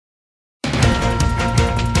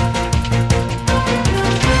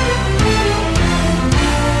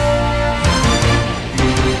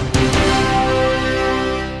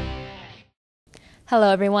Hello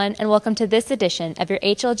everyone, and welcome to this edition of your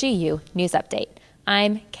HLGU News Update.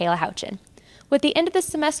 I'm Kayla Houchin. With the end of the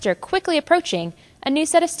semester quickly approaching, a new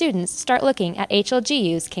set of students start looking at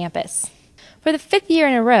HLGU's campus. For the fifth year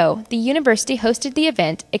in a row, the university hosted the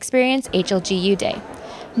event Experience HLGU Day.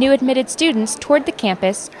 New admitted students toured the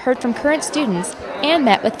campus, heard from current students, and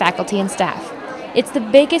met with faculty and staff. It's the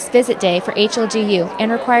biggest visit day for HLGU and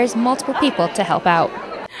requires multiple people to help out.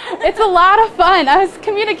 It's a lot of fun. I was a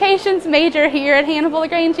communications major here at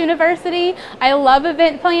Hannibal-LaGrange University. I love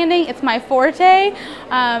event planning. It's my forte,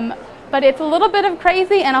 but it's a little bit of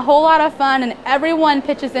crazy and a whole lot of fun, and everyone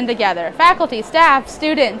pitches in together. Faculty, staff,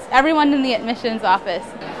 students, everyone in the admissions office.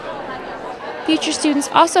 Future students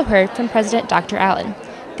also heard from President Dr. Allen.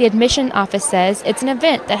 The admission office says it's an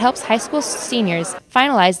event that helps high school seniors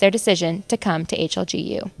finalize their decision to come to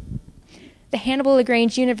HLGU. The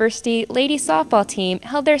Hannibal-LaGrange University ladies softball team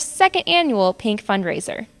held their second annual Pink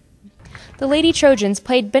fundraiser. The Lady Trojans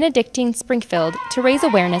played Benedictine Springfield to raise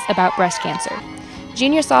awareness about breast cancer.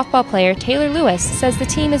 Junior softball player Taylor Lewis says the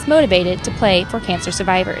team is motivated to play for cancer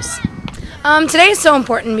survivors. Today is so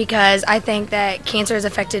important because I think that cancer has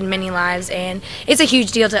affected many lives, and it's a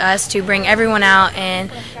huge deal to us to bring everyone out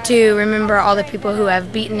and to remember all the people who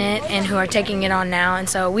have beaten it and who are taking it on now. And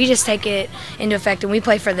so we just take it into effect and we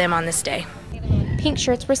play for them on this day. Pink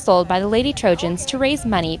shirts were sold by the Lady Trojans to raise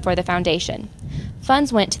money for the foundation.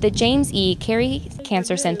 Funds went to the James E. Carey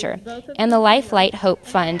Cancer Center and the Life Light Hope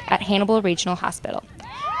Fund at Hannibal Regional Hospital.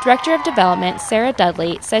 Director of Development Sarah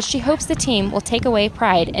Dudley says she hopes the team will take away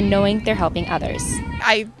pride in knowing they're helping others.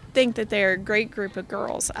 I think that they're a great group of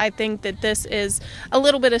girls. I think that this is a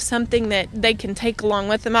little bit of something that they can take along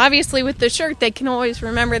with them. Obviously with the shirt they can always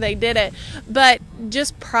remember they did it, but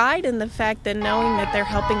just pride in the fact that knowing that they're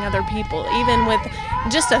helping other people, even with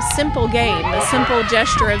just a simple game, a simple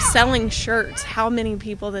gesture of selling shirts, how many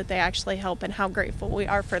people that they actually help and how grateful we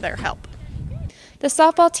are for their help. The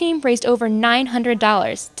softball team raised over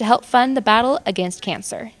 $900 to help fund the battle against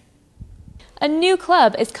cancer. A new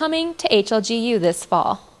club is coming to HLGU this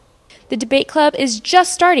fall. The debate club is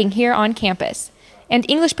just starting here on campus, and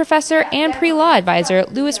English professor and pre-law advisor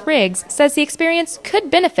Lewis Riggs says the experience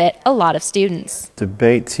could benefit a lot of students. The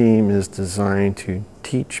debate team is designed to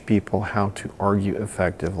teach people how to argue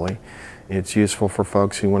effectively. It's useful for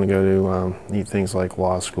folks who want to go to need things like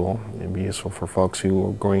law school. It'd be useful for folks who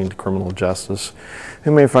are going into criminal justice,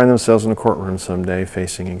 who may find themselves in a courtroom someday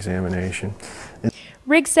facing examination.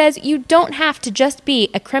 Riggs says you don't have to just be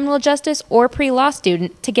a criminal justice or pre-law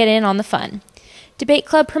student to get in on the fun. Debate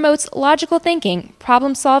Club promotes logical thinking,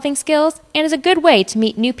 problem-solving skills, and is a good way to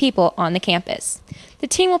meet new people on the campus. The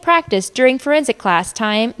team will practice during forensic class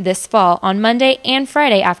time this fall on Monday and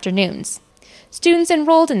Friday afternoons. Students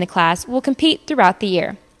enrolled in the class will compete throughout the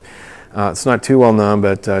year. It's not too well known,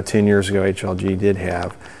 but 10 years ago HLG did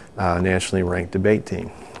have a nationally ranked debate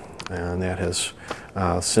team, and that has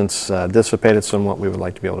since dissipated somewhat. We would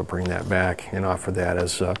like to be able to bring that back and offer that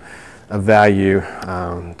as a value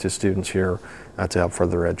to students here to help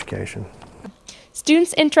further their education.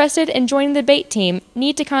 Students interested in joining the debate team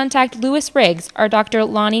need to contact Lewis Riggs or Dr.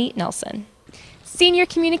 Lonnie Nelson. Senior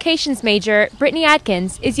communications major Brittany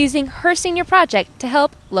Adkins is using her senior project to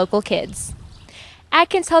help local kids.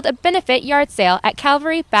 Adkins held a benefit yard sale at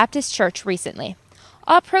Calvary Baptist Church recently.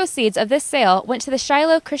 All proceeds of this sale went to the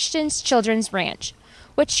Shiloh Christian Children's Ranch,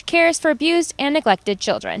 which cares for abused and neglected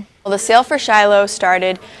children. Well, the sale for Shiloh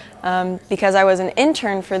started because I was an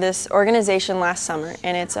intern for this organization last summer,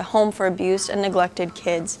 and it's a home for abused and neglected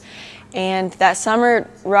kids. And that summer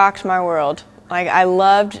rocked my world.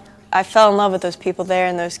 I fell in love with those people there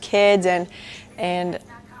and those kids, and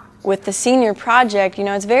with the senior project, you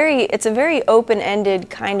know, it's a very open-ended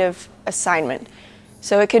kind of assignment.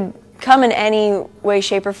 So it could come in any way,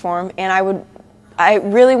 shape, or form, and I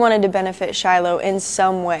really wanted to benefit Shiloh in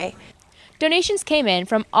some way. Donations came in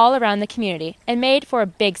from all around the community and made for a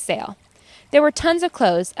big sale. There were tons of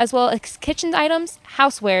clothes, as well as kitchen items,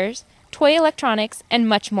 housewares, toy electronics, and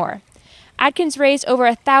much more. Adkins raised over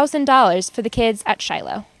 $1,000 for the kids at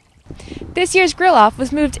Shiloh. This year's grill-off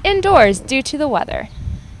was moved indoors due to the weather.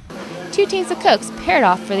 Two teams of cooks paired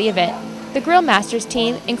off for the event. The Grill Masters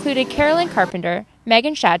team included Carolyn Carpenter,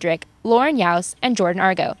 Megan Shadrick, Lauren Yaus, and Jordan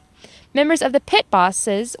Argo. Members of the Pit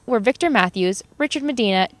Bosses were Victor Matthews, Richard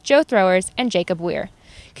Medina, Joe Throwers, and Jacob Weir.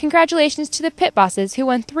 Congratulations to the Pit Bosses who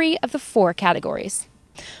won 3 of the 4 categories.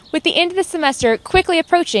 With the end of the semester quickly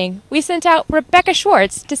approaching, we sent out Rebecca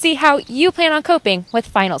Schwartz to see how you plan on coping with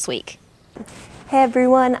finals week. Hey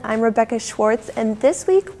everyone, I'm Rebecca Schwartz, and this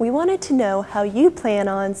week we wanted to know how you plan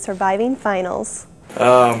on surviving finals.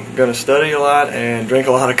 I'm going to study a lot and drink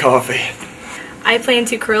a lot of coffee. I plan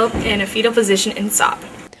to curl up in a fetal position and sob.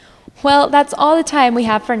 Well, that's all the time we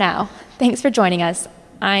have for now. Thanks for joining us.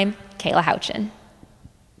 I'm Kayla Houchin.